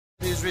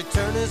His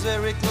return is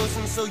very close,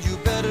 and so you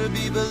better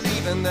be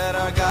believing that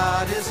our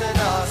God is an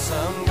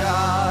awesome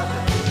God.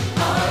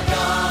 Our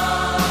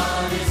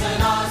God is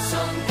an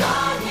awesome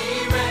God.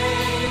 He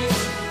reigns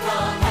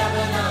from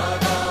heaven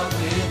above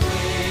with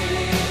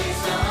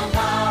wisdom,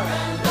 power,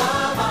 and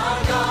love.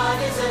 Our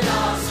God is an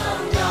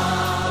awesome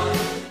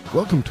God.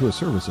 Welcome to a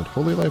service at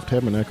Holy Life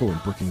Tabernacle in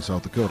Brookings,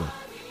 South Dakota.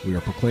 We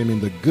are proclaiming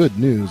the good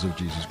news of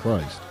Jesus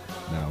Christ.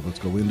 Now let's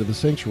go into the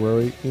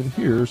sanctuary, and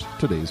here's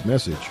today's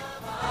message.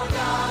 Our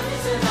God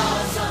is an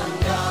awesome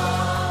God.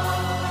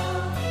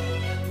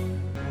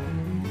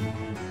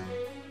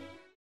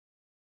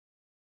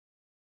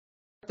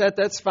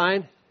 That's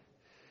fine.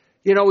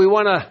 You know, we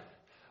want to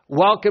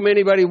welcome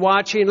anybody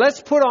watching.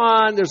 Let's put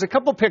on, there's a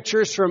couple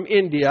pictures from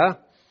India.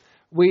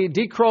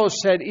 D. Cross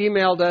had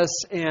emailed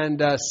us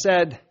and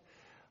said,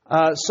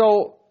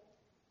 so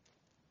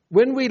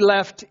when we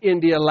left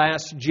India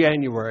last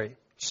January,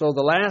 so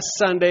the last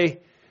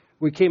Sunday,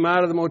 we came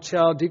out of the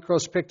motel. D.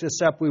 Cross picked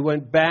us up. We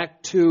went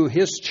back to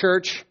his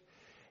church.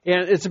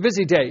 And it's a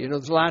busy day. You know,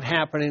 there's a lot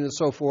happening and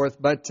so forth.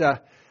 But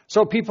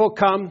so people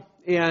come,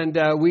 and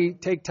we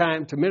take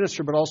time to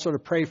minister, but also to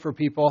pray for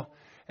people.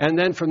 And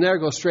then from there,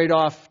 go straight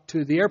off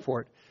to the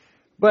airport.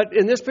 But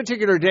in this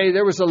particular day,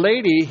 there was a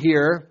lady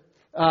here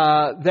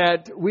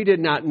that we did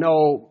not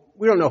know.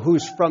 We don't know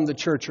who's from the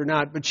church or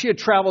not, but she had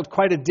traveled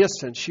quite a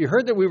distance. She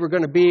heard that we were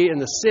going to be in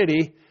the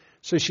city,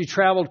 so she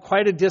traveled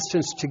quite a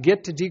distance to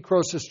get to D.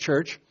 Cross's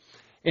church.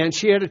 And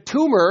she had a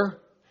tumor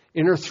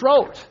in her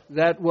throat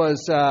that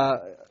was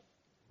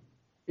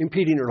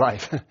impeding her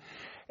life.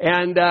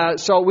 And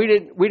so we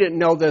didn't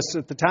know this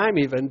at the time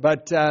even,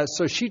 but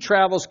so she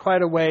travels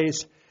quite a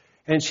ways.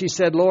 And she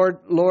said,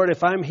 Lord,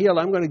 if I'm healed,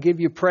 I'm going to give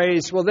you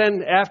praise. Well,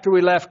 then after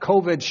we left,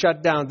 COVID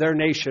shut down their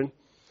nation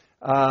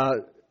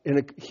in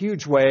a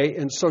huge way.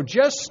 And so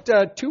just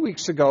 2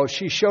 weeks ago,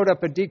 she showed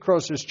up at D.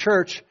 Cross's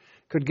church,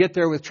 could get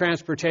there with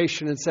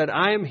transportation, and said,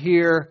 I am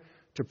here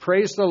to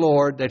praise the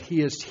Lord that He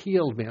has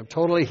healed me. I'm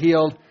totally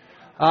healed.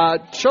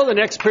 Show the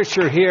next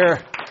picture here.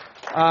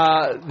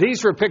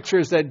 These were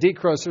pictures that D.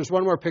 Cross, there's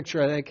one more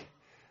picture, I think,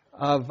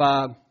 of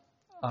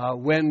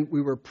when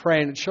we were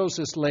praying. It shows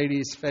this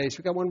lady's face.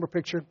 We got one more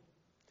picture?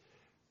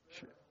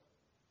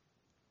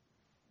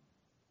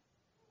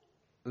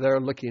 They're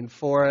looking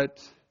for it.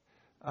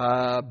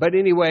 But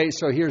anyway,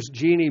 so here's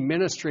Jeannie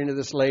ministering to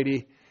this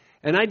lady.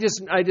 And I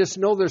just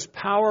know there's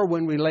power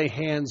when we lay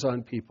hands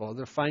on people.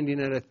 They're finding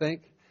it, I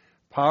think.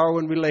 Power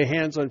when we lay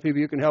hands on people.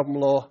 You can help them a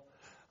little.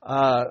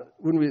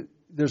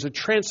 There's a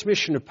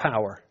transmission of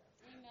power.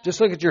 Amen.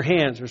 Just look at your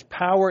hands. There's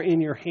power in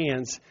your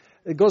hands.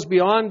 It goes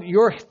beyond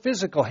your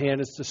physical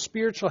hand. It's the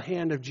spiritual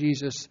hand of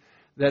Jesus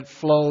that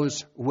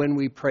flows when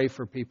we pray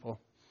for people.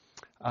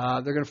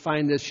 They're going to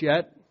find this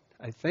yet,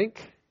 I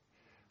think.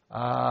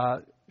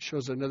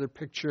 Shows another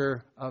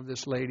picture of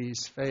this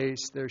lady's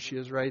face. There she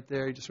is right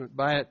there. You just went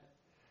by it.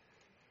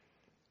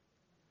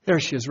 There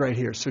she is right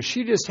here. So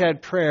she just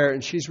had prayer,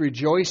 and she's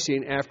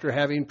rejoicing after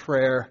having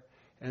prayer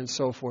and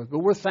so forth. But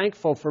we're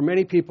thankful for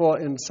many people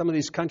in some of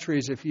these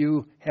countries. If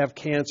you have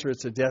cancer,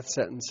 it's a death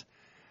sentence.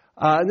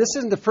 And this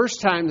isn't the first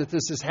time that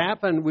this has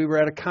happened. We were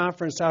at a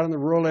conference out in the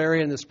rural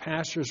area, and this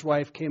pastor's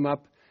wife came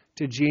up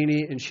to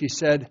Jeannie, and she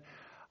said,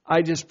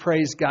 I just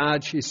praise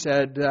God. She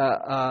said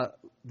the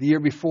year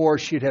before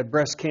she'd had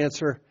breast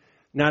cancer,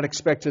 not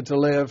expected to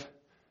live.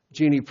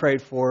 Jeannie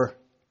prayed for her,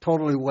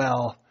 totally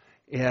well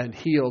and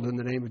healed in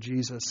the name of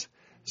Jesus.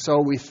 So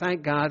we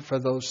thank God for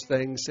those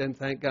things and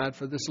thank God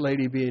for this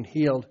lady being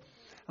healed.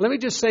 Let me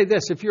just say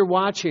this, if you're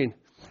watching,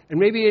 and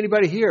maybe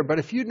anybody here, but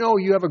if you know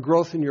you have a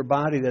growth in your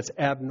body that's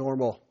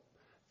abnormal,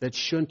 that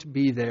shouldn't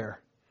be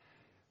there,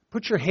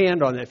 put your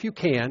hand on it. If you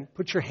can,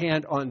 put your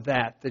hand on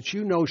that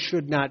you know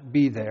should not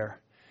be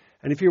there.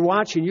 And if you're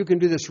watching, you can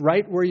do this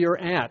right where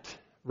you're at.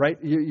 Right?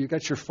 You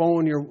got your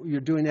phone, you're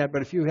doing that.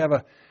 But if you have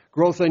a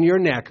growth on your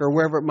neck or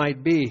wherever it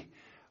might be,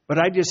 but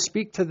I just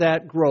speak to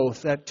that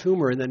growth, that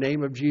tumor in the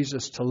name of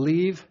Jesus to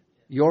leave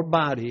your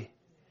body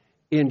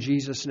in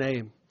Jesus'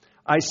 name.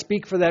 I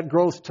speak for that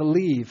growth to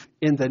leave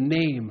in the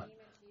name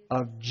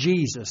of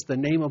Jesus, the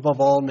name above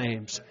all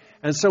names.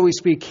 And so we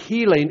speak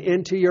healing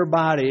into your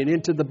body and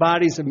into the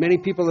bodies of many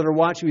people that are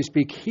watching. We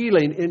speak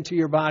healing into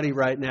your body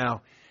right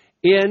now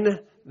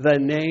in the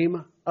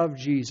name of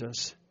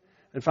Jesus.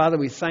 And Father,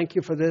 we thank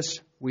you for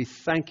this. We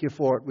thank you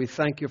for it. We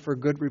thank you for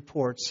good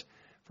reports,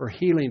 for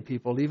healing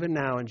people, even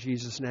now in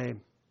Jesus' name.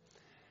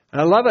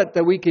 And I love it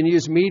that we can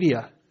use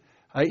media.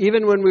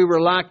 Even when we were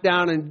locked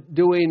down and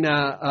doing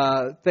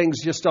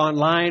things just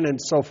online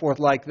and so forth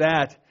like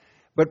that,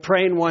 but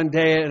praying one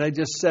day, and I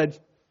just said,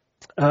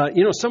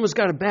 someone's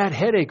got a bad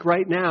headache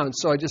right now. And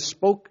so I just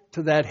spoke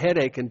to that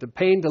headache and to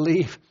pain to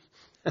leave.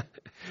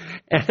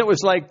 And it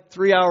was like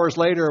 3 hours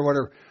later or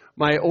whatever,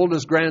 my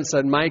oldest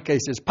grandson, Micah,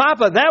 says,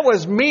 Papa, that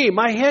was me.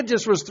 My head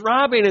just was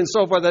throbbing and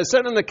so forth. I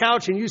sat on the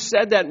couch and you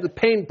said that and the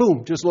pain,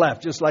 boom, just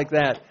left, just like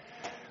that.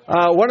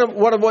 What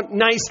a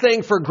nice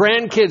thing for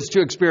grandkids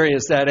to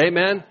experience that.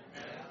 Amen.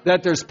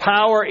 That there's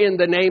power in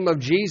the name of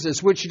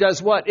Jesus, which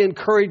does what?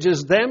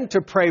 Encourages them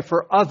to pray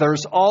for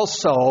others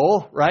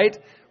also, right?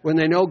 When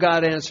they know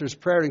God answers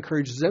prayer, it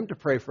encourages them to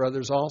pray for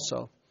others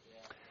also.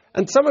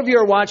 And some of you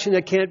are watching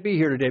that can't be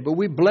here today, but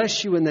we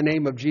bless you in the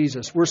name of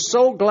Jesus. We're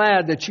so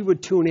glad that you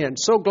would tune in,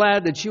 so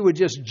glad that you would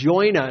just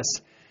join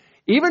us,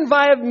 even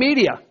via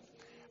media.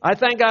 I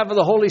thank God for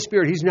the Holy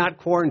Spirit. He's not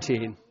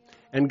quarantined.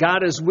 And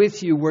God is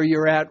with you where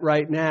you're at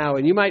right now.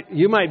 And you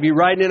might be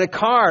riding in a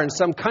car in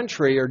some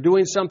country or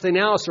doing something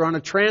else or on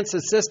a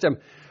transit system.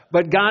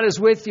 But God is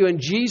with you, and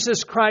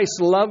Jesus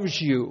Christ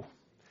loves you.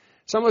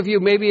 Some of you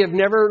maybe have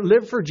never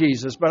lived for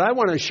Jesus, but I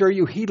want to assure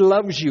you He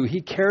loves you.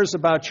 He cares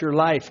about your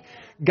life.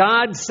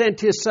 God sent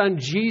His Son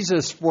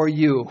Jesus for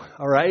you,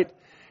 all right?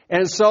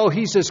 And so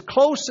He's as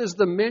close as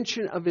the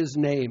mention of His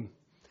name.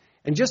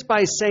 And just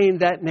by saying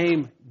that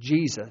name,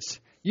 Jesus,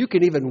 you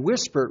can even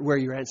whisper it where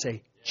you're at and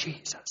say,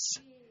 Jesus,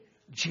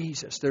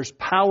 Jesus. There's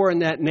power in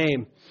that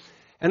name.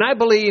 And I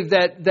believe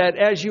that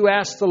as you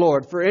ask the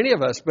Lord, for any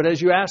of us, but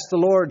as you ask the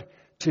Lord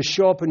to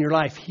show up in your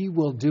life, He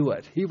will do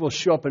it. He will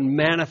show up and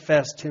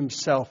manifest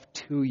Himself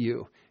to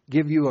you,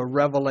 give you a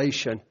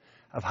revelation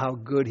of how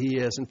good He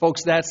is. And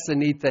folks, that's the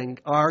neat thing.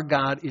 Our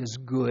God is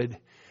good.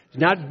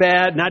 Not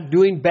bad, not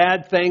doing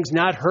bad things,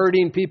 not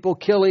hurting people,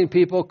 killing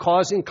people,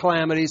 causing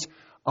calamities.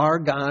 Our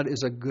God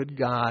is a good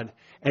God,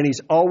 and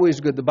He's always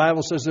good. The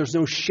Bible says there's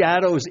no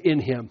shadows in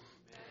Him.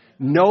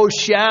 No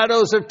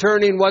shadows of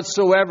turning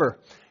whatsoever.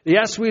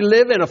 Yes, we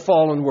live in a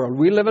fallen world.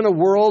 We live in a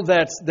world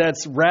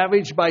that's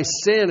ravaged by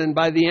sin and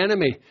by the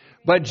enemy.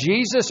 But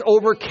Jesus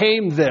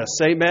overcame this.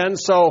 Amen.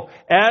 So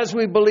as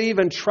we believe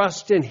and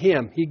trust in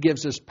Him, He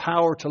gives us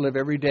power to live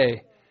every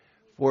day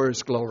for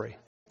His glory.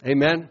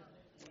 Amen.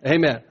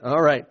 Amen.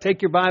 All right.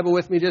 Take your Bible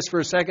with me just for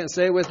a second.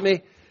 Say it with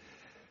me.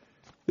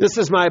 This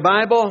is my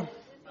Bible.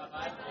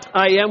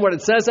 I am what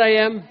it says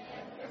I am.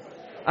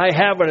 I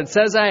have what it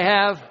says I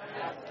have.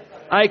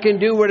 I can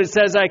do what it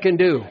says I can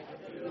do.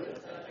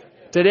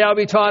 Today I'll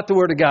be taught the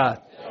Word of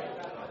God.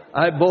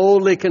 I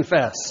boldly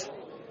confess.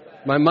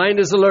 My mind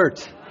is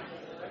alert.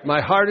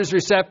 My heart is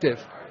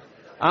receptive.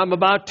 I'm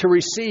about to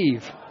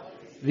receive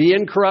the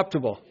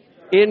incorruptible,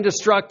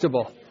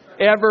 indestructible,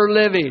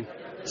 ever-living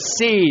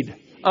seed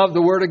of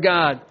the Word of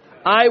God.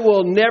 I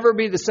will never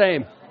be the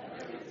same.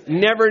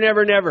 Never,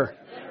 never, never.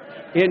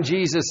 In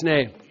Jesus'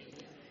 name.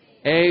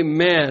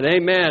 Amen.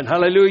 Amen.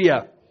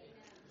 Hallelujah.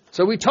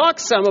 So we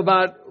talked some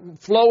about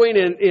flowing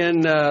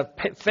in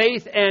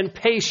faith and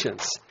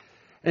patience.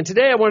 And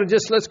today I want to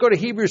let's go to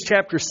Hebrews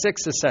chapter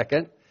 6 a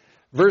second.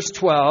 Verse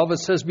 12, it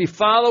says, be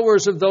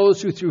followers of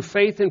those who through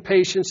faith and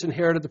patience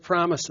inherited the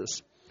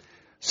promises.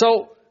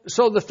 So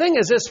the thing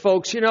is this,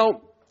 folks,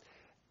 of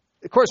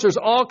course there's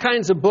all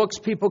kinds of books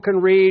people can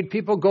read.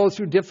 People go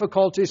through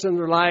difficulties in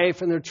their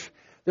life and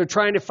they're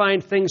trying to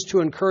find things to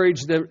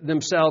encourage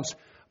themselves.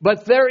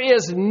 But there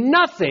is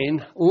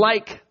nothing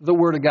like the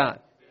Word of God.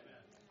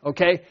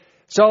 Okay,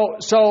 so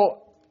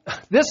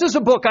this is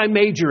a book I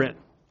major in.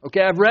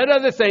 Okay, I've read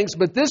other things,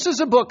 but this is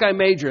a book I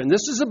major in.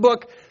 This is a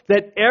book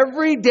that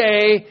every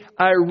day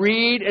I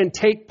read and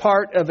take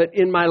part of it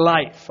in my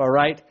life, all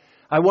right?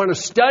 I want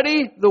to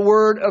study the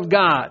Word of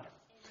God.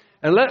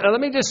 And let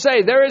me just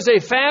say, there is a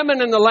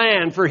famine in the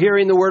land for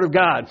hearing the Word of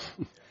God.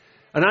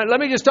 And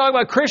let me just talk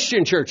about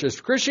Christian churches.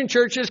 Christian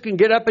churches can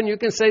get up and you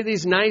can say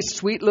these nice,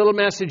 sweet little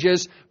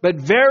messages, but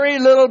very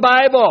little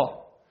Bible.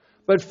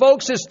 But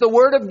folks, it's the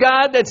Word of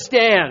God that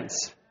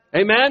stands.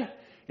 Amen?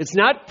 It's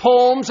not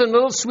poems and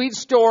little sweet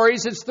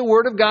stories. It's the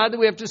Word of God that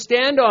we have to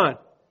stand on.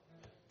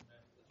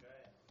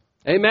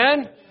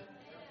 Amen?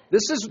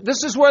 This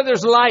is where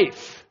there's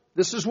life.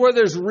 This is where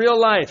there's real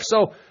life.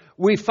 So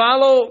we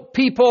follow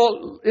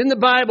people in the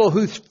Bible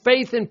whose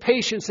faith and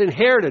patience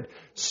inherited,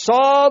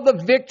 saw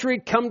the victory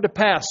come to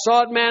pass,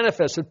 saw it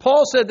manifest. And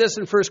Paul said this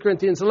in 1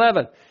 Corinthians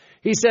 11.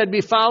 He said,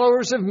 be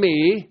followers of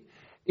me,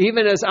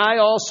 even as I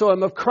also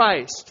am of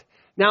Christ.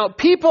 Now,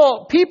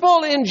 people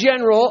in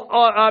general,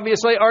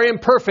 obviously, are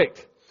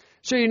imperfect.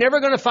 So you're never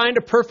going to find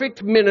a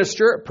perfect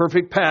minister, a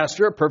perfect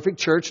pastor, a perfect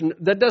church.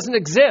 That doesn't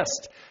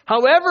exist.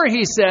 However,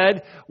 he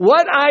said,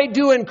 what I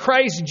do in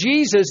Christ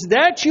Jesus,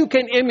 that you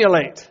can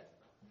emulate.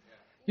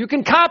 You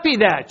can copy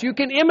that. You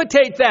can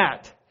imitate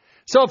that.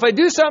 So if I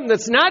do something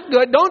that's not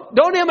good,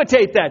 don't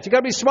imitate that. You got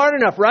to be smart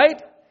enough,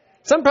 right?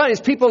 Sometimes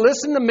people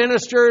listen to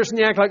ministers and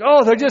they act like,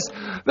 oh, they're just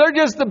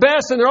the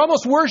best and they're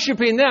almost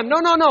worshiping them.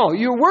 No.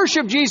 You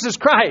worship Jesus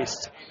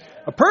Christ.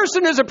 A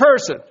person is a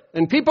person.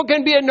 And people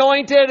can be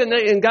anointed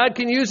and God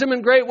can use them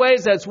in great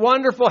ways. That's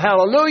wonderful.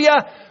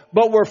 Hallelujah.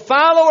 But we're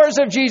followers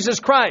of Jesus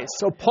Christ.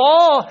 So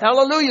Paul,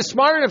 hallelujah,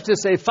 smart enough to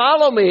say,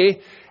 follow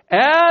me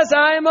as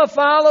I am a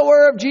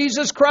follower of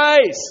Jesus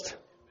Christ.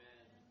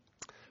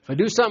 If I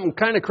do something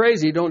kind of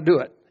crazy, don't do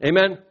it.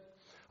 Amen.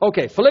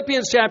 Okay,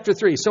 Philippians chapter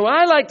 3. So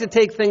I like to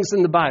take things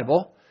in the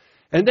Bible,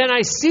 and then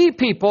I see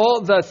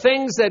people, the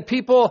things that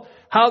people,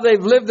 how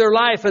they've lived their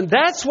life, and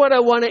that's what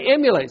I want to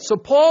emulate. So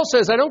Paul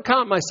says, I don't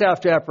count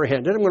myself to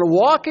apprehend it. I'm going to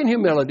walk in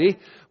humility.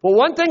 But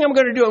one thing I'm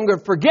going to do, I'm going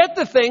to forget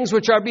the things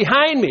which are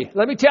behind me.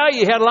 Let me tell you,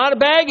 he had a lot of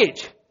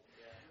baggage.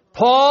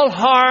 Paul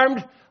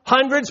harmed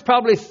hundreds,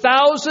 probably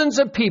thousands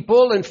of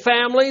people and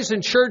families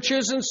and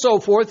churches and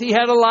so forth. He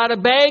had a lot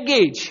of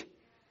baggage.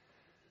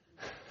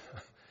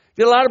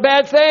 Did a lot of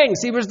bad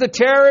things. He was the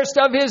terrorist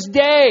of his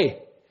day.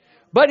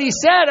 But he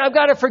said, I've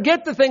got to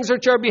forget the things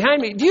which are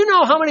behind me. Do you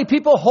know how many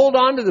people hold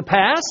on to the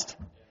past?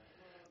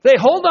 They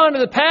hold on to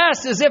the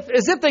past as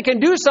if they can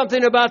do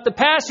something about the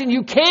past, and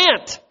you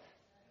can't.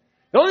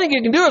 The only thing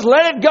you can do is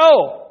let it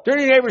go. Turn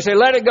to your neighbor and say,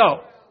 let it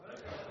go.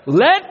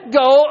 Let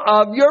go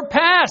of your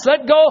past.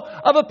 Let go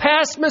of a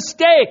past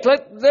mistake.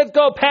 Let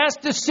go of a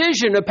past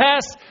decision, a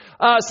past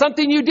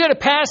something you did, a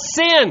past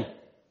sin.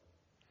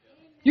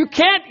 You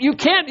can't,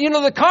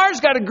 the car's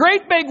got a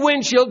great big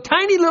windshield,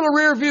 tiny little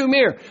rear view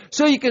mirror.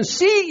 So you can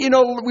see,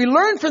 we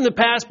learn from the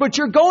past, but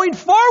you're going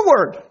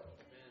forward.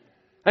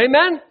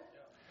 Amen?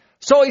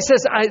 So he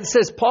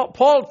says,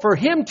 Paul, for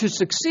him to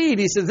succeed,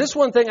 he says, this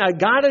one thing I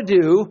got to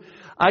do,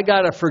 I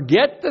got to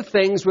forget the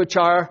things which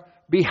are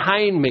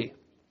behind me.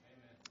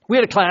 We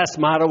had a class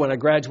motto when I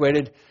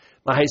graduated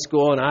my high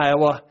school in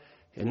Iowa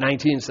in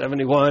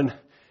 1971.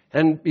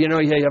 And, you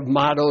have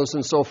mottos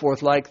and so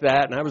forth like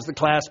that. And I was the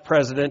class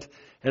president.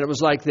 And it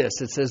was like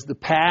this. It says, the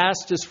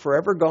past is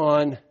forever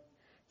gone.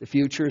 The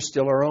future is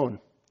still our own.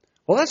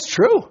 Well, that's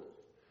true.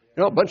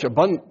 A bunch of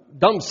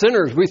dumb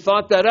sinners, we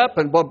thought that up.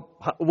 And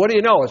what do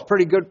you know? It's a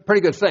pretty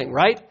good thing,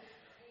 right?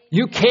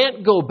 You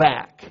can't go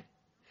back.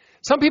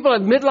 Some people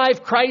have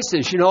midlife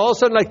crisis, all of a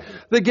sudden, like,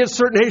 they get a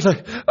certain age,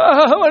 like,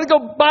 I want to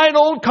go buy an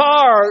old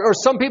car. Or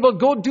some people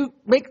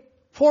make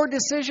poor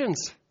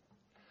decisions.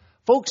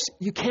 Folks,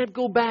 you can't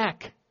go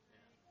back.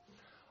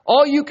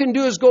 All you can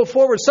do is go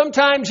forward.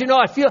 Sometimes,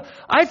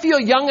 I feel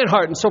young at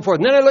heart and so forth.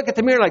 And then I look at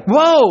the mirror like,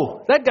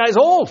 whoa, that guy's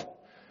old.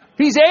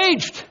 He's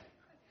aged.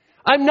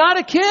 I'm not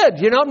a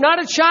kid, I'm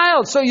not a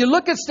child. So you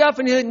look at stuff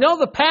and you think, no,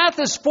 the path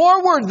is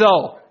forward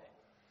though.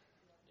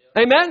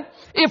 Amen?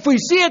 If we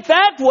see it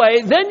that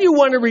way, then you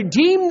want to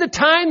redeem the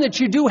time that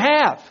you do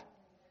have.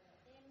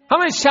 How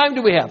much time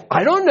do we have?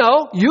 I don't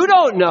know. You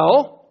don't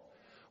know.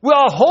 We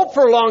all hope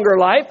for a longer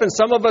life, and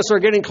some of us are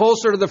getting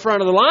closer to the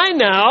front of the line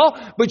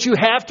now, but you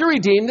have to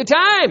redeem the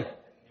time.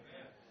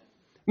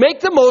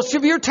 Make the most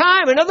of your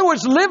time. In other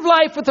words, live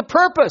life with a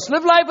purpose.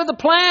 Live life with a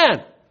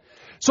plan.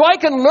 So I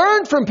can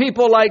learn from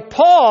people like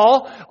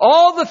Paul,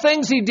 all the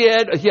things he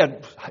did. He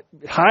had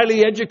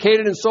highly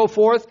educated and so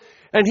forth.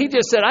 And he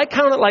just said, I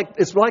count it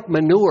it's like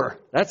manure.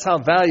 That's how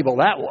valuable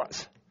that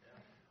was.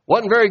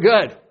 Wasn't very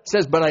good. He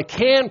says, but I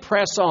can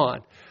press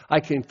on. I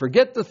can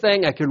forget the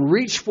thing. I can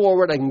reach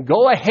forward. I can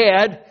go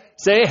ahead.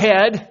 Say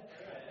ahead.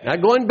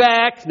 Not going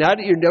back.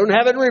 You don't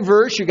have it in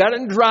reverse. You got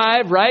it in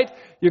drive, right?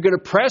 You're going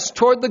to press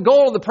toward the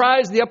goal of the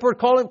prize, the upward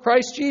call of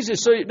Christ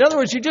Jesus. So in other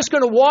words, you're just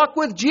going to walk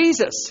with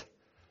Jesus.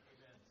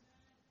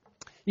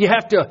 You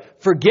have to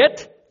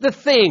forget the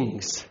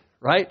things,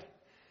 right?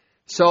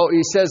 So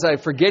he says, I'm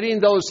forgetting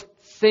those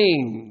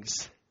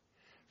things.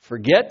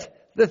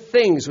 Forget the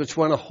things which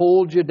want to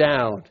hold you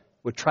down,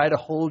 would try to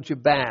hold you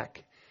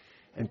back,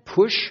 and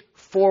push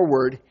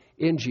forward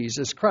in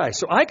Jesus Christ.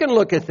 So I can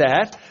look at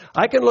that.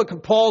 I can look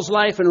at Paul's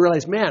life and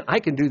realize, man, I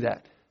can do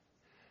that.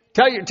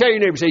 Tell your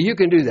neighbor, say, you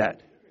can do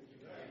that.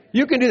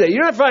 You can do that. You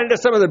don't have to find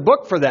some other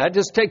book for that.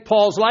 Just take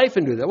Paul's life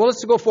and do that. Well,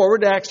 let's go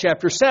forward to Acts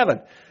chapter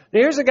 7. Now,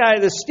 here's a guy,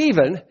 this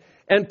Stephen,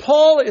 and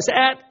Paul is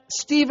at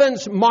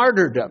Stephen's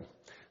martyrdom.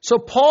 So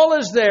Paul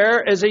is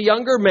there as a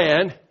younger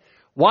man,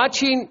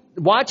 watching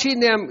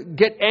them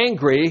get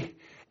angry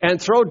and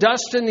throw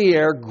dust in the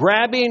air,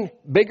 grabbing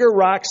bigger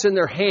rocks in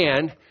their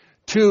hand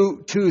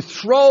to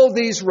throw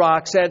these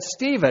rocks at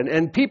Stephen.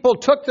 And people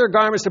took their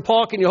garments to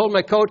Paul, can you hold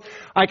my coat?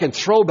 I can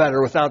throw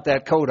better without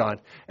that coat on.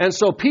 And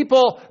so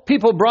people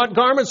brought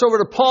garments over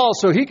to Paul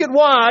so he could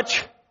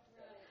watch.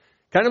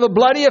 Kind of a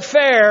bloody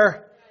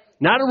affair.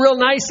 Not a real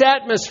nice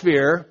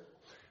atmosphere.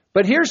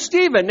 But here's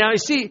Stephen. Now, you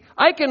see,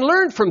 I can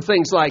learn from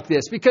things like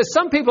this because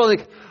some people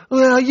think,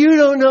 well, you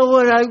don't know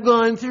what I've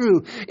gone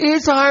through.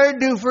 It's hard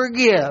to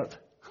forgive.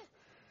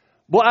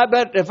 Well, I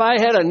bet if I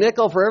had a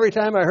nickel for every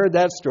time I heard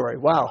that story,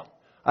 wow,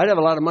 I'd have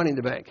a lot of money in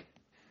the bank.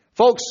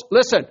 Folks,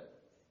 listen,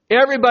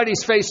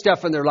 everybody's faced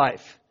stuff in their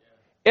life.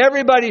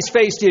 Everybody's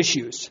faced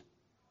issues.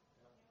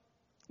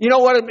 You know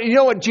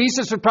what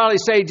Jesus would probably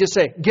say? Just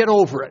say, get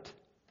over it.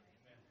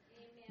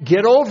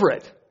 Get over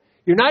it.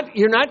 You're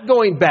not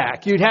going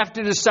back. You'd have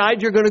to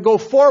decide you're going to go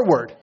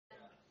forward.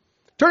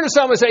 Turn to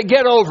someone and say,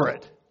 get over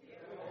it.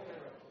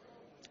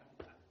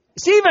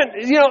 Stephen,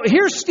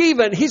 here's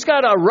Stephen. He's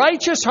got a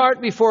righteous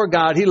heart before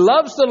God. He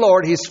loves the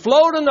Lord. He's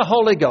flowed in the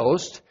Holy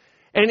Ghost.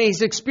 And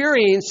he's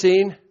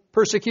experiencing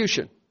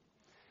persecution.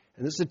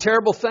 And this is a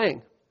terrible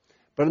thing.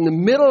 But in the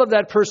middle of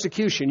that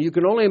persecution, you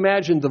can only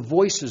imagine the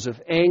voices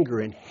of anger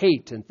and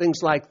hate and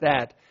things like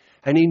that.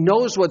 And he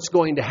knows what's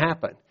going to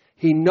happen.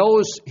 He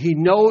knows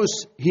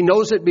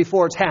it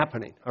before it's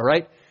happening. All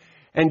right?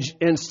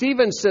 And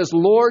Stephen says,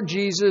 Lord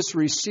Jesus,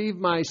 receive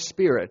my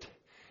spirit.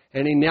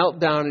 And he knelt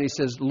down and he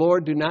says,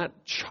 Lord, do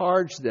not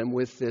charge them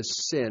with this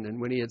sin. And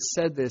when he had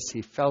said this,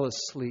 he fell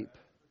asleep.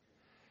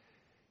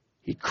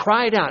 He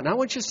cried out. And I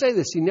want you to say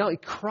this. He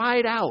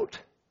cried out.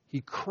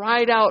 He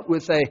cried out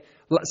with say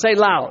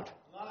loud.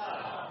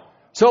 Loud.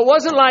 So it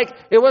wasn't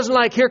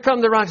like, here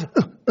come the rocks.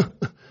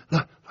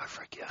 I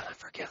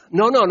forgive.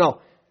 No.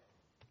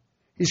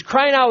 He's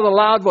crying out with a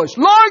loud voice,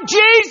 Lord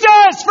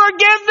Jesus,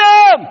 forgive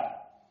them!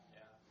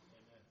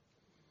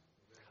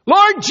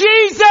 Lord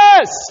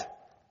Jesus!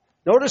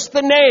 Notice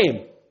the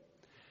name.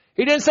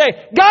 He didn't say,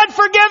 God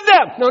forgive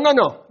them!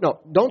 No.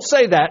 Don't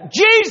say that.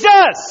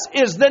 Jesus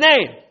is the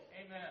name.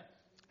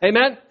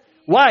 Amen?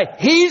 Why?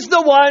 He's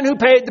the one who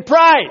paid the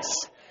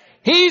price.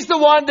 He's the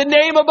one, the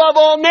name above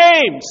all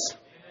names.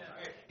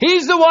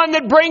 He's the one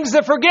that brings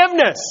the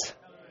forgiveness.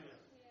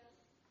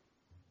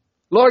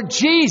 Lord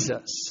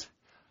Jesus.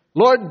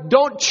 Lord,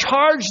 don't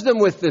charge them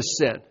with this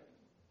sin.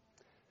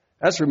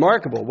 That's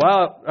remarkable.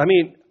 Well,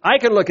 I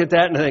can look at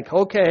that and think,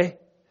 okay.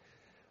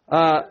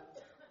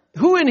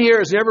 Who in here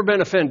has ever been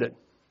offended?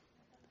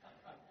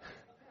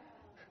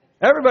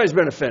 Everybody's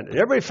been offended.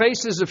 Everybody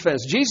faces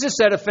offense. Jesus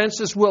said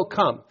offenses will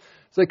come.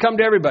 So they come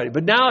to everybody.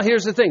 But now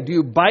here's the thing. Do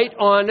you bite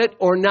on it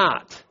or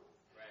not?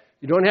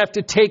 You don't have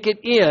to take it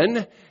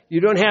in.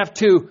 You don't have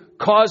to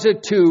cause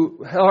it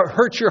to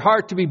hurt your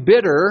heart to be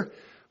bitter.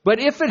 But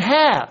if it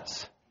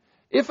has,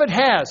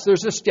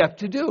 there's a step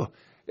to do.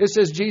 It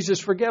says, Jesus,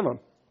 forgive them.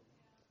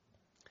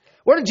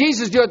 What did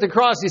Jesus do at the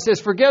cross? He says,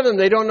 forgive them.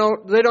 They don't know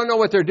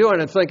what they're doing.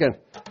 I'm thinking,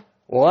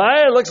 well,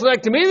 it looks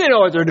like to me they know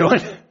what they're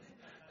doing.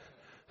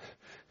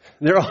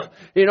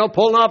 They're,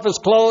 pulling off his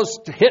clothes,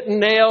 hitting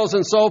nails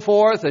and so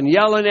forth, and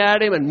yelling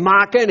at him and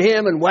mocking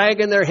him and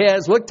wagging their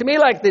heads. Looked to me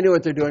like they knew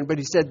what they're doing, but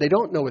he said they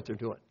don't know what they're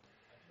doing.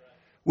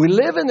 We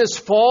live in this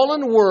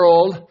fallen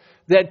world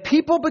that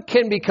people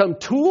can become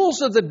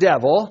tools of the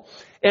devil,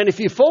 and if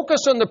you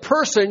focus on the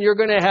person, you're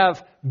going to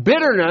have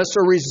bitterness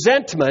or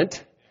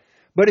resentment.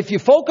 But if you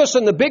focus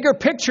on the bigger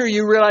picture,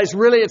 you realize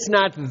really it's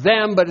not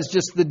them, but it's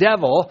just the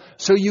devil,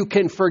 so you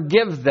can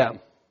forgive them.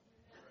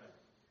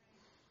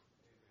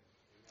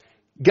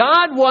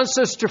 God wants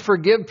us to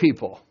forgive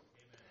people.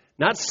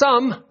 Not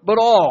some, but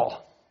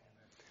all.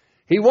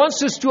 He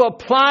wants us to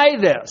apply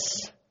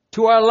this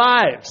to our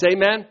lives.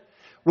 Amen?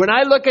 When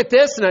I look at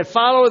this and I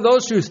follow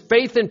those whose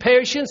faith and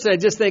patience, I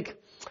just think,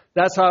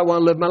 that's how I want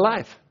to live my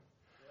life.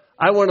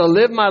 I want to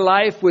live my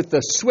life with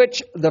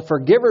the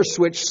forgiver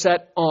switch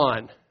set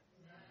on.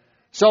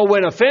 So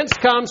when offense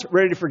comes,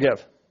 ready to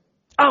forgive.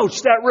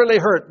 Ouch, that really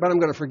hurt, but I'm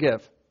going to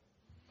forgive.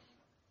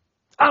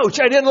 Ouch,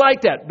 I didn't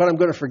like that, but I'm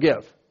going to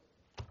forgive.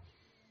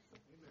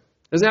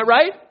 Isn't that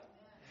right?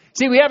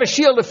 See, we have a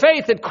shield of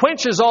faith that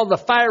quenches all the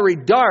fiery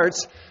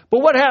darts. But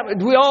what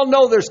happens? We all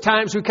know there's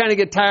times we kind of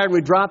get tired and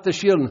we drop the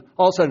shield and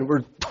all of a sudden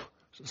we're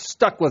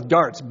stuck with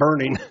darts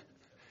burning,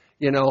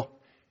 and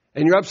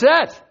you're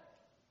upset.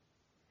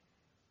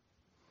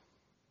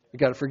 You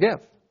got to forgive.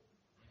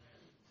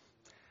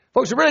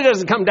 Folks, it really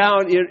doesn't come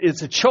down,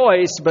 it's a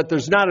choice, but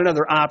there's not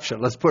another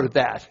option. Let's put it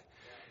that.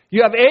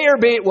 You have A or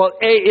B. Well,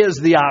 A is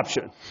the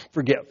option.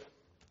 Forgive.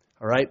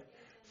 All right?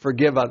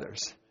 Forgive others.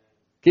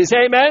 Can you say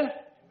amen?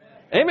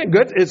 Amen.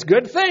 Good. It's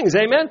good things.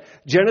 Amen.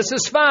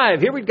 Genesis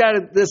 5. Here we've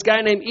got this guy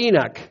named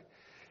Enoch.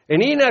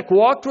 And Enoch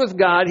walked with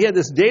God. He had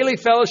this daily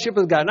fellowship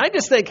with God. And I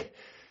just think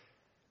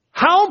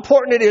how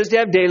important it is to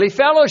have daily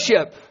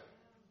fellowship.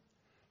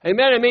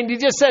 Amen. He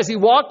just says he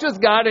walked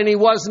with God and he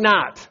was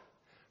not.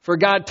 For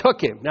God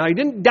took him. Now, he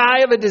didn't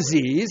die of a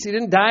disease. He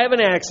didn't die of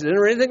an accident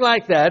or anything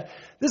like that.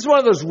 This is one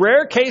of those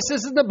rare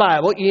cases in the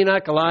Bible,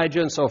 Enoch, Elijah,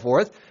 and so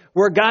forth,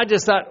 where God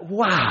just thought,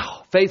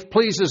 wow, faith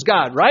pleases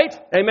God, right?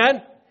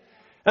 Amen?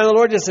 And the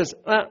Lord just says,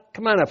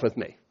 come on up with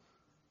me.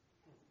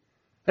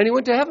 And he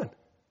went to heaven.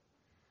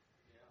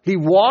 He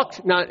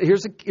walked. Now,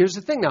 here's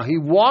the thing now. He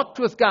walked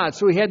with God.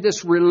 So he had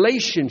this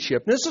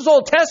relationship. And this is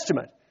Old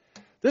Testament.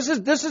 This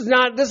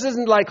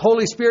isn't like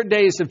Holy Spirit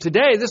days of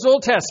today. This is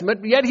Old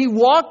Testament. Yet he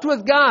walked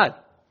with God.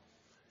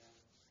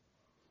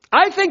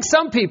 I think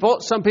some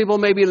people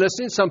may be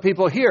listening, some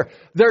people here,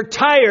 they're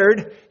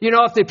tired.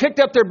 If they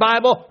picked up their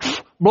Bible,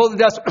 blow the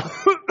dust,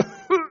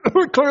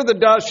 clear the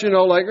dust,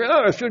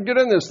 I should get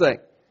in this thing.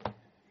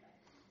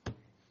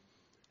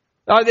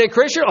 Are they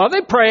Christian? Oh, they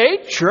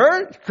prayed.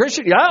 Sure.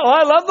 Christian. Yeah. Oh,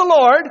 I love the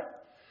Lord.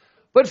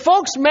 But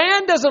folks,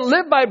 man doesn't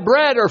live by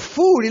bread or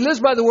food. He lives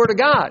by the Word of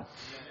God.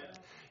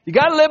 You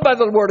got to live by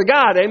the Word of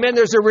God. Amen.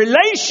 There's a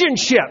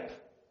relationship.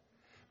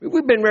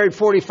 We've been married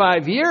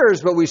 45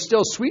 years, but we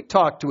still sweet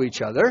talk to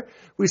each other.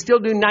 We still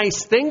do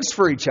nice things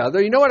for each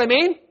other. You know what I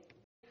mean?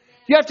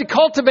 You have to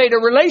cultivate a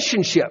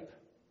relationship.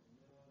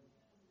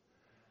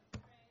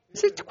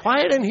 Is it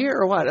quiet in here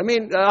or what?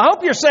 I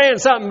hope you're saying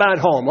something about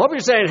home. I hope you're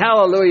saying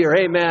hallelujah or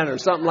amen or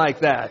something like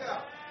that.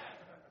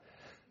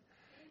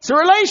 It's a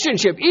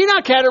relationship.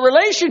 Enoch had a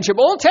relationship,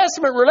 Old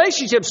Testament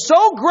relationship,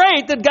 so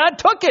great that God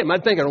took him.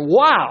 I'm thinking,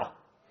 wow.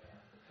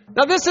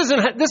 Now, this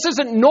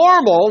isn't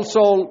normal,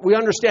 so we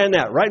understand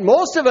that, right?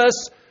 Most of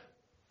us,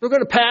 we're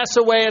going to pass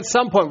away at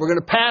some point. We're going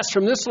to pass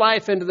from this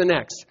life into the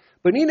next.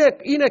 But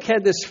Enoch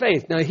had this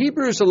faith. Now,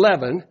 Hebrews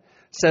 11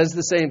 says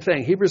the same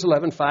thing. Hebrews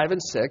 11, 5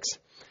 and 6.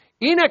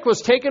 Enoch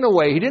was taken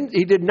away.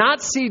 He did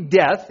not see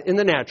death in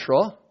the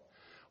natural,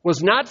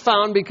 was not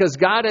found because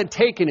God had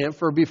taken him.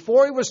 For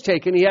before he was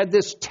taken, he had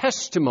this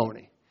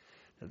testimony.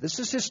 Now, this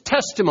is his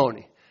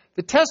testimony.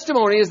 The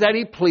testimony is that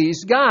he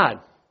pleased God.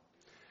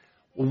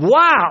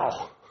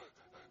 Wow.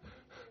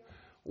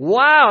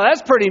 Wow,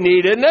 that's pretty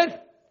neat, isn't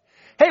it?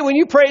 Hey, when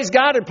you praise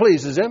God, it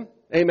pleases Him.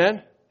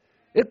 Amen.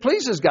 It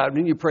pleases God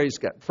when you praise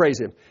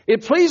Him.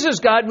 It pleases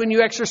God when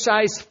you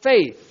exercise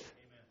faith.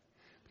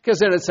 Because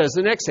then it says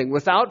the next thing,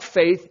 without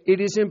faith,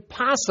 it is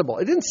impossible.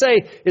 It didn't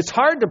say it's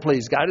hard to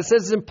please God. It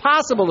says it's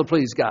impossible to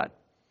please God.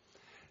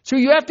 So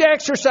you have to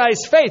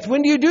exercise faith.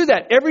 When do you do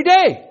that? Every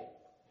day.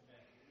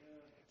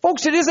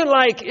 Folks, it isn't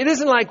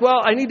like,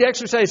 well, I need to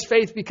exercise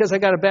faith because I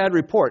got a bad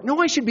report.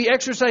 No, I should be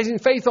exercising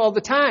faith all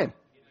the time.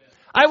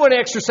 I want to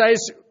exercise,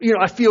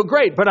 I feel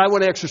great, but I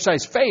want to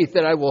exercise faith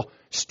that I will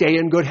stay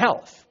in good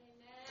health.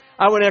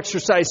 I want to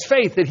exercise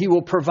faith that He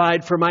will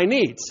provide for my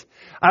needs.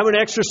 I want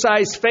to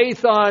exercise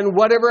faith on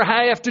whatever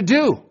I have to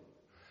do.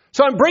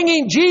 So I'm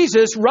bringing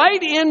Jesus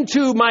right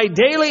into my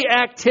daily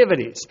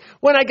activities.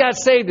 When I got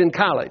saved in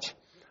college,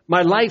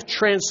 my life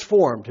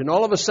transformed. And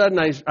all of a sudden,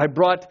 I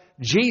brought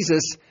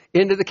Jesus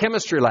into the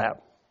chemistry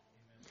lab.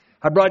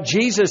 I brought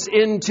Jesus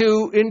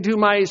into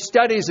my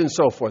studies and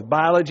so forth.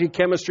 Biology,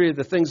 chemistry,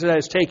 the things that I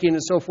was taking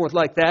and so forth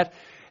like that.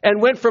 And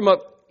went from a,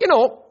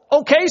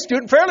 okay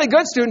student, fairly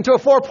good student, to a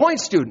 4-point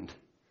student.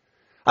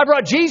 I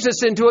brought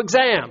Jesus into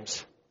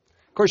exams.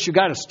 Of course, you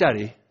got to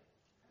study.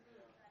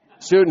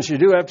 Students, you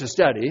do have to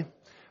study.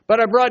 But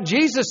I brought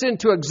Jesus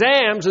into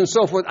exams and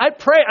so forth. I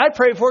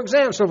pray for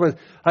exams. So forth.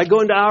 I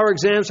go into our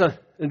exams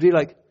and be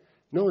like,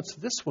 no, it's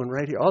this one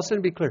right here. All of a sudden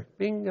it'd be clear.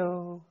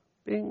 Bingo,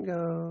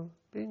 bingo,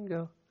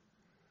 bingo.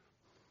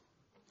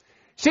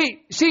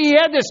 See, he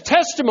had this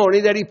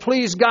testimony that he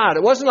pleased God.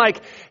 It wasn't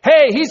like,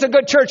 hey, he's a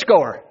good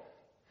churchgoer.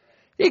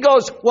 He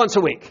goes once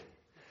a week.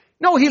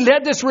 No, he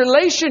had this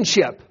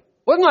relationship.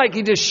 It wasn't like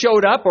he just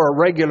showed up or a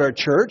regular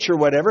church or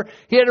whatever.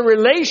 He had a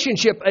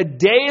relationship, a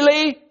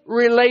daily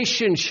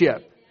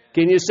relationship.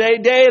 Can you say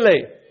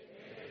daily?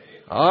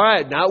 All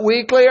right, not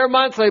weekly or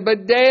monthly,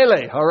 but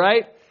daily, all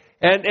right?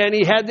 And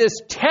he had this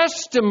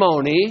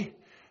testimony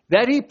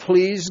that he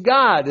pleased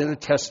God, and a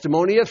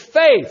testimony of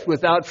faith.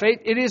 Without faith,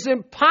 it is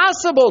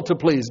impossible to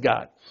please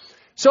God.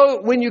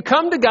 So when you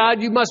come to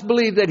God, you must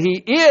believe that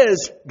He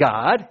is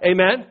God.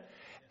 Amen.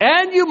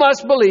 And you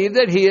must believe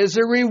that He is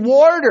a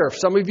rewarder. If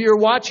some of you are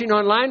watching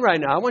online right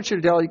now, I want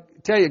you to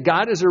tell you,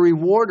 God is a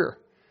rewarder.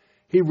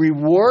 He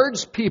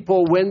rewards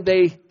people when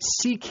they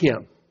seek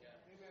Him.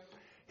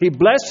 He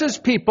blesses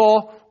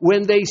people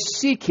when they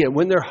seek Him,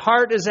 when their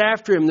heart is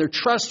after Him, they're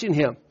trusting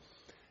Him.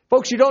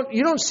 Folks, you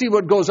don't see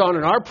what goes on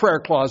in our prayer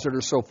closet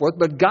or so forth,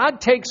 but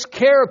God takes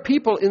care of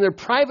people in their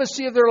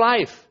privacy of their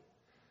life.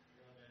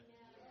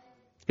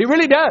 He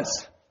really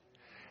does.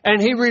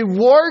 And He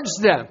rewards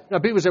them. Now,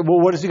 people say, well,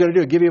 what is He going to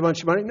do? Give you a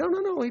bunch of money? No.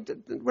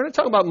 We're not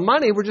talking about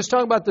money. We're just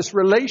talking about this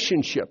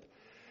relationship.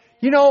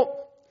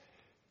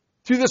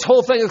 Through this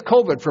whole thing with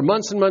COVID for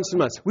months and months and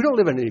months, we don't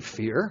live in any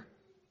fear.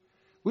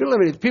 We don't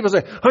live in any. People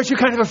say, aren't you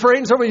kind of afraid?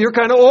 And somebody, you're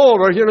kind of old,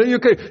 or you're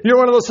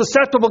one of those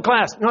susceptible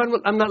class. No,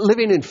 I'm not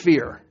living in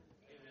fear.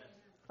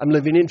 I'm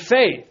living in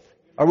faith.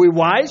 Are we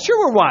wise?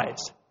 Sure, we're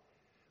wise.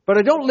 But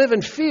I don't live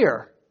in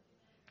fear.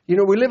 We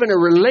live in a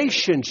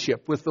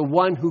relationship with the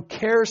one who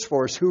cares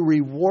for us, who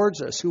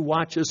rewards us, who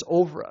watches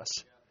over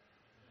us.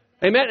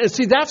 Amen? And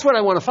see, that's what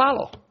I want to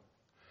follow.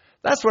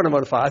 That's what I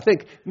want to follow. I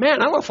think,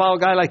 man, I want to follow a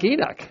guy like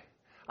Enoch.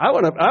 I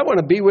want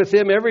to be with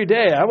him every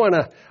day. I want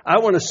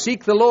to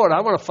seek the Lord. I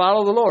want to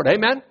follow the Lord.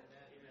 Amen?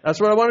 That's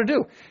what I want to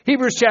do.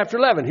 Hebrews chapter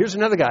 11. Here's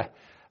another guy.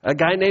 A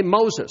guy named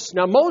Moses.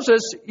 Now, Moses,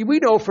 we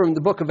know from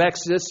the book of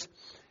Exodus,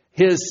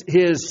 his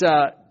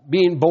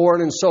being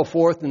born and so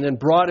forth, and then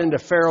brought into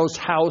Pharaoh's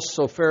house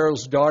so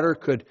Pharaoh's daughter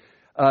could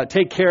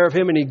take care of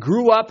him. And he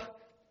grew up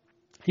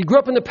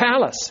in the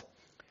palace.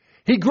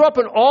 He grew up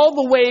in all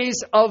the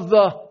ways of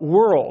the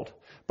world.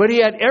 But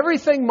he had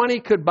everything money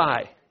could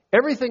buy.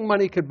 Everything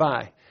money could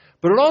buy.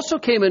 But it also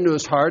came into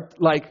his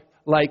heart like,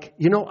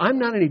 I'm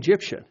not an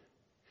Egyptian.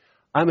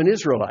 I'm an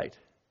Israelite.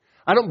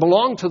 I don't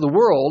belong to the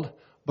world,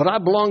 but I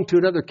belong to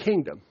another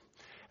kingdom.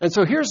 And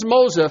so here's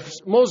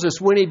Moses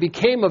when he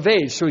became of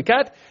age. So he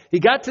got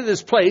to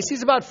this place.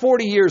 He's about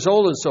 40 years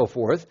old and so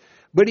forth.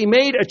 But he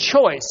made a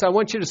choice. I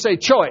want you to say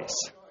choice.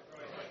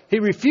 He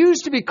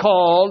refused to be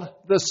called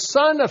the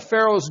son of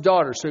Pharaoh's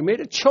daughter. So he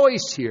made a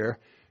choice here,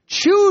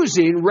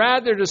 choosing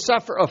rather to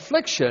suffer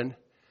affliction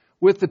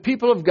with the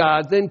people of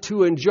God than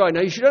to enjoy.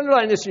 Now you should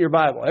underline this in your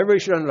Bible. Everybody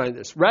should underline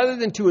this. Rather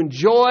than to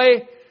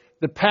enjoy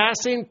the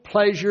passing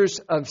pleasures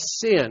of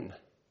sin.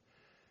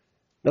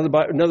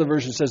 Another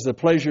version says the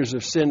pleasures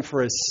of sin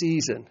for a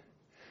season.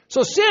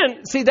 So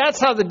sin, see, that's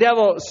how the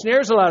devil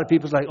snares a lot of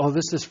people. It's like, oh,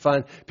 this is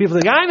fun. People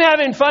think, I'm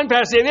having fun,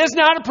 Pastor Dave. It's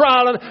not a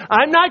problem.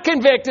 I'm not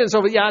convicted.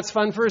 So, yeah, it's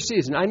fun for a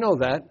season. I know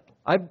that.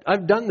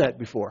 I've done that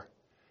before.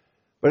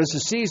 But it's a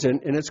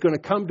season, and it's going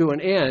to come to an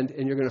end,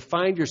 and you're going to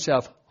find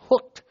yourself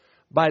hooked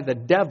by the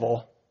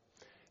devil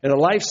in a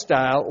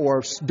lifestyle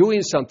or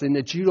doing something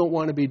that you don't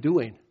want to be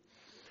doing.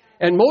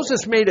 And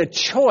Moses made a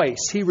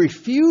choice. He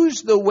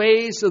refused the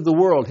ways of the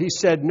world. He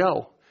said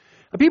no.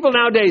 And people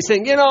nowadays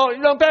think,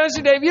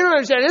 Pastor Dave, you don't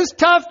understand. It's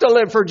tough to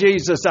live for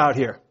Jesus out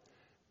here.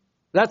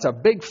 That's a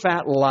big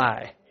fat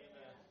lie.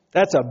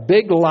 That's a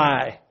big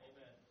lie.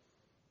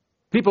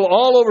 People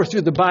all over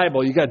through the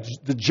Bible. You got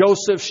the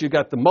Josephs, you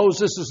got the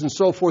Moseses and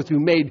so forth who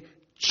made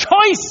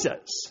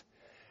choices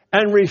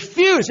and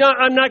refused. No,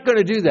 I'm not going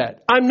to do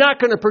that. I'm not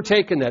going to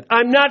partake in that.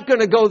 I'm not going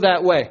to go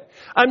that way.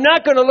 I'm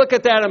not going to look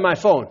at that on my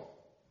phone.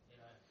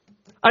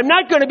 I'm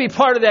not going to be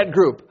part of that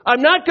group.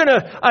 I'm not going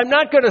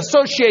to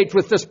associate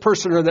with this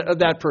person or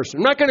that person.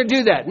 I'm not going to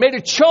do that. Made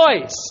a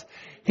choice.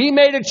 He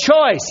made a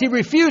choice. He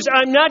refused.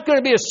 I'm not going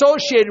to be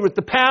associated with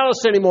the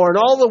palace anymore and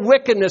all the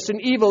wickedness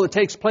and evil that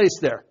takes place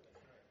there.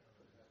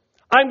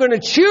 I'm going to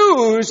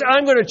choose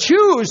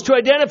to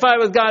identify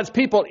with God's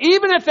people,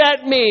 even if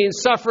that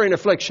means suffering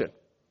affliction.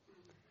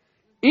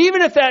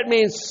 Even if that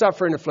means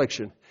suffering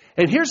affliction.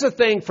 And here's the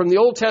thing, from the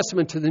Old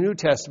Testament to the New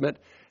Testament,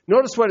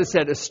 notice what it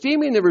said,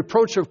 esteeming the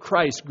reproach of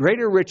Christ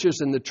greater riches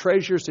than the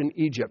treasures in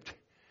Egypt,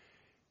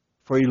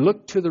 for he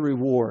looked to the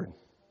reward.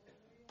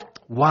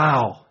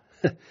 Wow.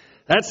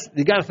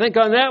 You got to think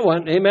on that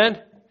one,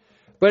 amen?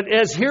 But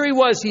as here he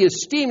was, he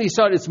esteemed, he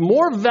thought it's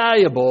more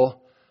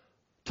valuable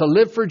to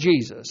live for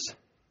Jesus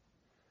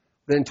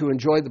than to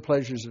enjoy the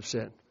pleasures of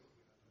sin.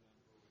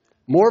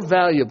 More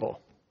valuable.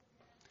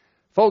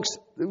 Folks,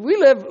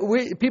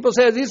 people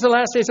say these are the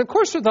last days. Of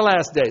course they're the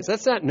last days.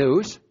 That's not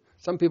news.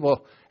 Some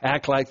people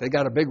act like they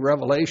got a big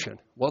revelation.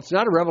 Well, it's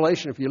not a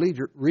revelation if you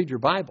read your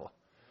Bible.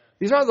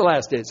 These are the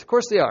last days. Of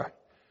course they are.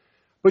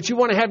 But you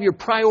want to have your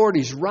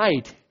priorities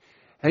right.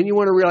 And you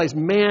want to realize,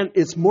 man,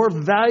 it's more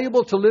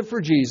valuable to live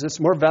for Jesus,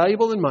 more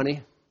valuable than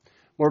money,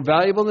 more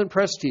valuable than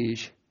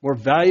prestige, more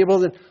valuable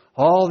than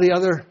all the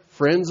other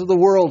friends of the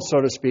world, so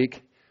to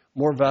speak,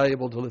 more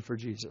valuable to live for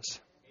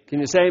Jesus. Can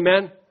you say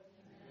amen?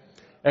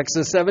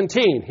 Exodus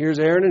 17, here's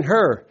Aaron and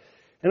Hur.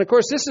 And of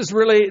course, this is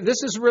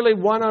really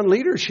one on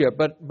leadership,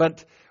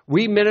 but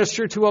we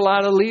minister to a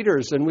lot of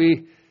leaders, and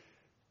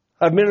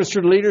I've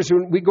ministered to leaders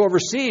when we go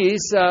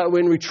overseas,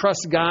 when we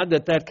trust God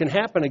that can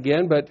happen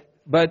again,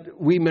 but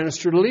we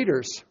minister to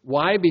leaders.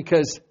 Why?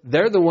 Because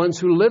they're the ones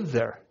who live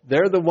there.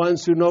 They're the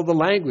ones who know the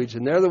language,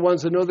 and they're the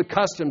ones who know the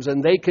customs,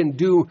 and they can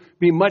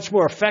be much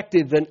more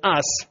effective than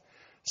us,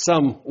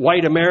 some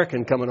white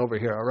American coming over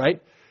here, all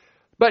right?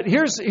 But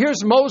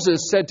here's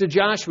Moses said to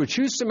Joshua,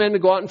 choose some men to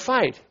go out and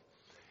fight.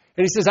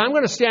 And he says, I'm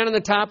going to stand on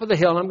the top of the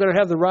hill, and I'm going to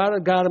have the rod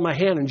of God in my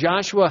hand. And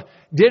Joshua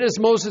did as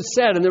Moses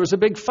said, and there was a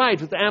big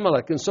fight with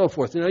Amalek and so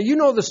forth. Now, you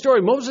know the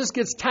story. Moses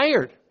gets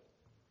tired.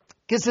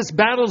 Because this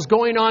battle's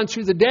going on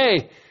through the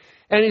day.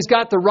 And he's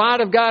got the rod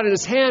of God in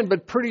his hand,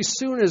 but pretty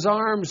soon his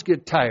arms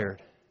get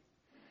tired.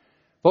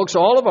 Folks,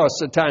 all of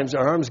us at times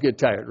our arms get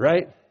tired,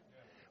 right?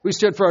 We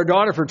stood for our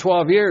daughter for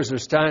 12 years.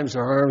 There's times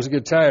our arms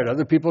get tired.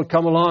 Other people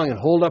come along and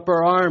hold up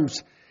our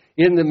arms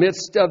in the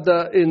midst of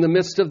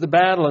the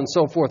battle and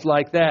so forth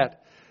like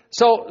that.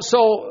 So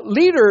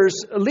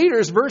leaders,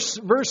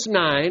 verse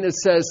 9, it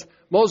says,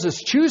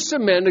 Moses, choose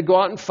some men to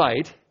go out and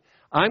fight.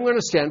 I'm going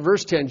to stand.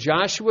 Verse 10,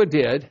 Joshua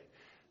did.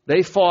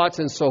 They fought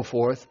and so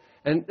forth.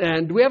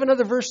 And do we have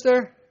another verse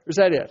there? Or is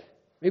that it?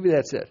 Maybe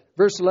that's it.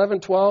 Verse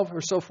 11, 12,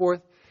 or so forth.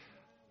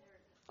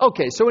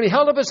 Okay, so when he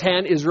held up his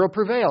hand, Israel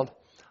prevailed.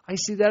 I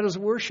see that as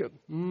worship.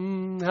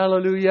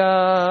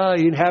 Hallelujah.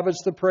 He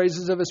inhabits the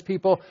praises of his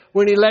people.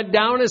 When he let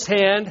down his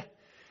hand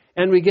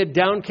and we get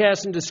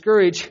downcast and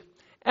discouraged,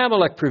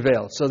 Amalek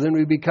prevailed. So then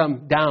we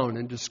become down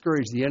and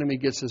discouraged. The enemy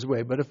gets his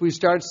way. But if we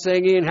start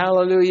singing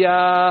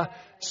hallelujah.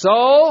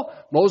 So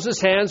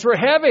Moses' hands were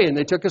heavy and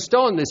they took a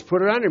stone. They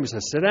put it under him. He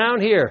said, sit down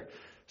here.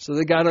 So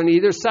they got on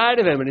either side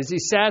of him. And as he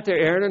sat there,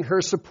 Aaron and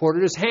Hur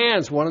supported his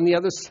hands, one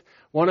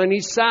on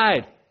each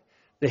side.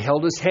 They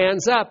held his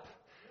hands up.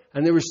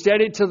 And they were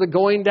steady till the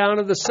going down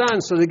of the sun.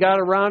 So they got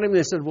around him and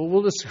they said, well,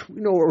 we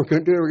know what we're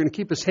going to do. We're going to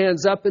keep his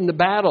hands up in the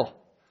battle.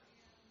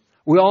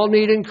 We all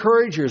need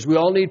encouragers. We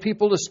all need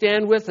people to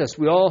stand with us.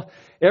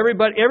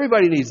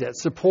 Everybody needs that.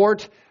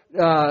 Support,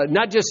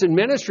 not just in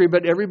ministry,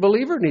 but every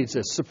believer needs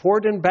this.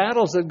 Support in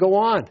battles that go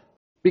on.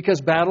 Because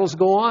battles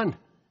go on.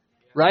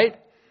 Right?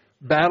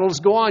 Battles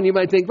go on. You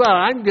might think, well,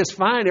 I'm just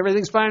fine.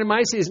 Everything's fine in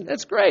my season.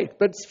 That's great.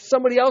 But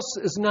somebody else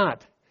is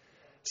not.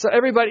 So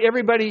everybody,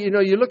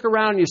 you look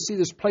around and you see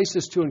there's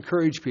places to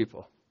encourage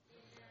people.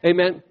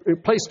 Amen. A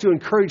place to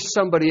encourage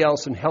somebody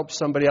else and help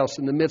somebody else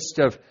in the midst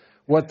of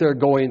what they're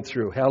going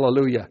through.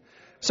 Hallelujah.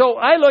 So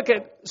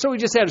we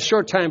just had a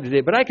short time today,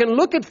 but I can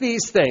look at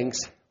these things,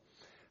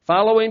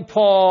 following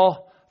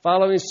Paul,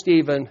 following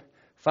Stephen,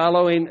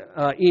 following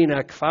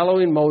Enoch,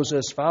 following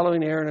Moses,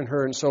 following Aaron and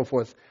Hur and so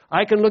forth.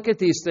 I can look at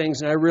these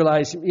things and I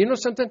realize, you know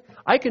something?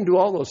 I can do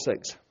all those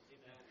things.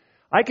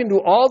 I can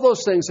do all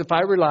those things if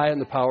I rely on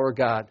the power of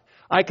God.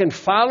 I can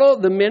follow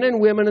the men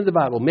and women in the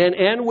Bible, men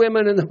and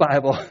women in the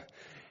Bible,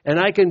 and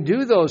I can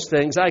do those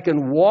things. I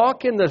can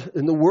walk in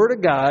the Word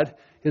of God.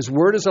 His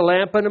Word is a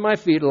lamp unto my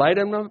feet, a light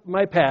on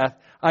my path.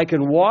 I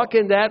can walk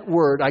in that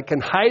Word. I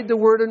can hide the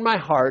Word in my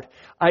heart.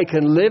 I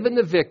can live in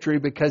the victory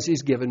because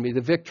He's given me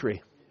the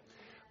victory.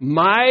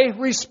 My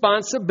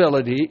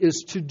responsibility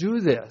is to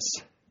do this.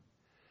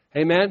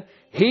 Amen?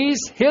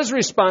 His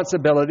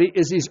responsibility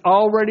is He's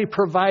already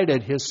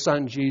provided His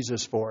Son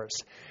Jesus for us.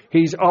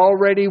 He's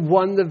already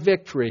won the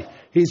victory.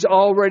 He's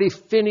already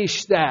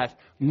finished that.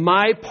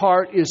 My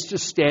part is to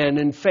stand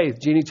in faith.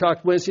 Jeannie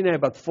talked Wednesday night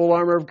about the full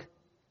armor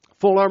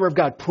of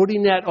God,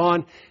 putting that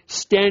on,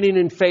 standing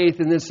in faith,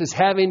 and this is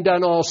having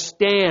done all,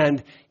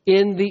 stand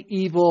in the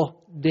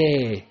evil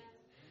day.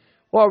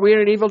 Well, are we in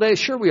an evil day?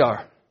 Sure we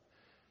are.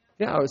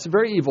 Yeah, it's a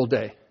very evil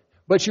day.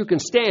 But you can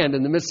stand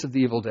in the midst of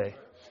the evil day.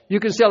 You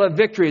can still have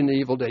victory in the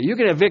evil day. You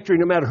can have victory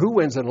no matter who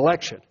wins an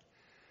election.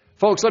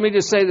 Folks, let me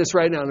just say this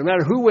right now. No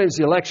matter who wins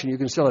the election, you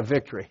can still have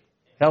victory.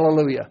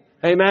 Hallelujah.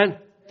 Amen?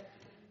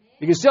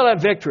 You can still have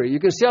victory. You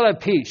can still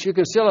have peace. You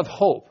can still have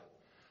hope.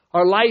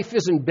 Our life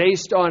isn't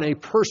based on a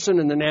person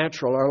in the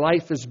natural. Our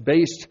life is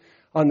based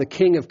on the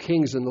King of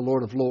Kings and the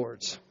Lord of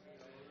Lords,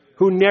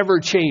 who never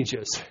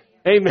changes.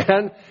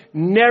 Amen?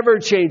 Never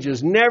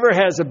changes. Never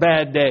has a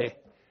bad day.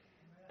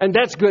 And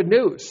that's good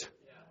news.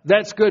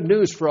 That's good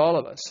news for all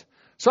of us.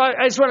 So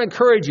I just want to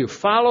encourage you,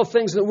 follow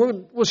things.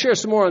 We'll share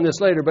some more on this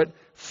later, but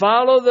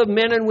follow the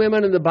men and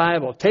women in the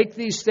Bible. Take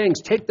these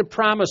things. Take the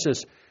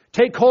promises.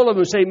 Take hold of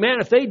them and say, man,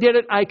 if they did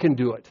it, I can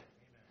do it.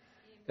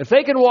 If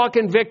they can walk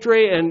in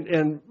victory,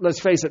 and let's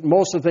face it,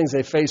 most of the things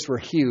they faced were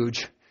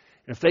huge.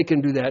 If they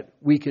can do that,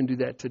 we can do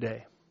that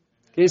today.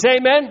 Can you say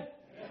amen? Amen.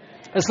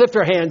 Let's lift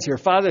our hands here.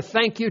 Father,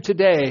 thank you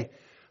today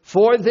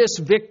for this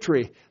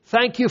victory.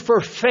 Thank you for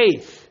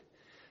faith.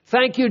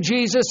 Thank you,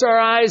 Jesus, our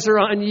eyes are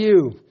on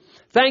you.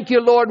 Thank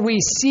you, Lord, we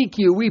seek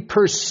you, we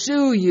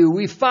pursue you,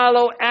 we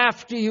follow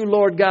after you,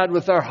 Lord God,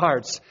 with our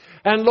hearts.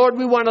 And Lord,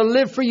 we want to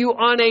live for you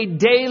on a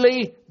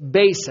daily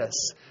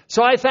basis.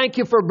 So I thank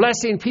you for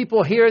blessing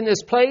people here in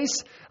this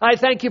place. I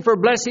thank you for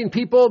blessing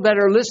people that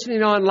are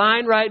listening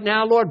online right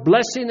now, Lord,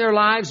 blessing their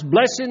lives,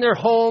 blessing their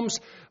homes,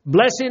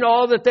 blessing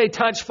all that they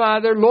touch,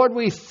 Father. Lord,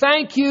 we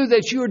thank you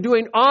that you are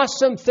doing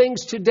awesome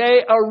things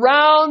today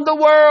around the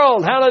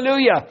world.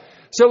 Hallelujah.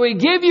 So we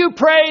give you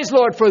praise,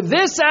 Lord, for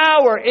this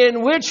hour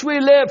in which we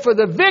live, for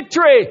the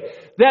victory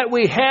that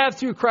we have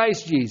through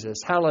Christ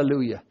Jesus.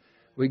 Hallelujah.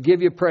 We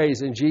give you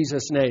praise in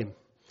Jesus' name.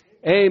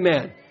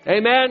 Amen.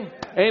 Amen.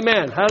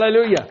 Amen.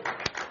 Hallelujah.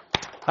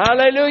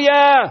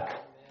 Hallelujah.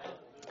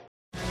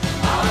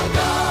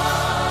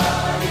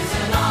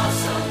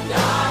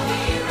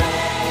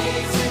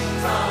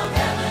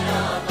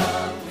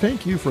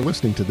 Thank you for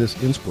listening to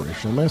this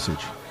inspirational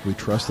message. We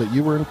trust that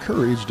you were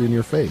encouraged in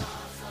your faith.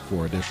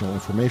 For additional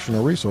information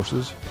or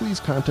resources, please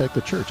contact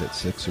the church at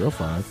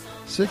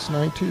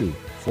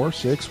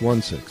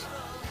 605-692-4616.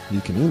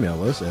 You can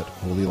email us at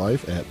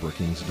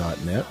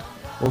holylife@brookings.net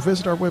or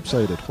visit our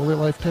website at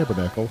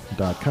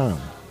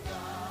holylifetabernacle.com.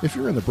 If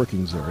you're in the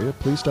Brookings area,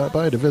 please stop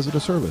by to visit a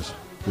service.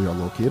 We are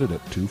located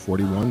at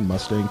 241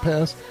 Mustang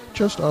Pass,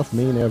 just off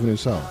Main Avenue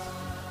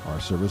South. Our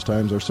service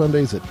times are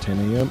Sundays at 10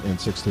 a.m. and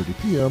 6:30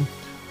 p.m.,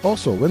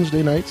 also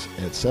Wednesday nights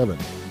at 7.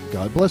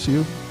 God bless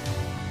you.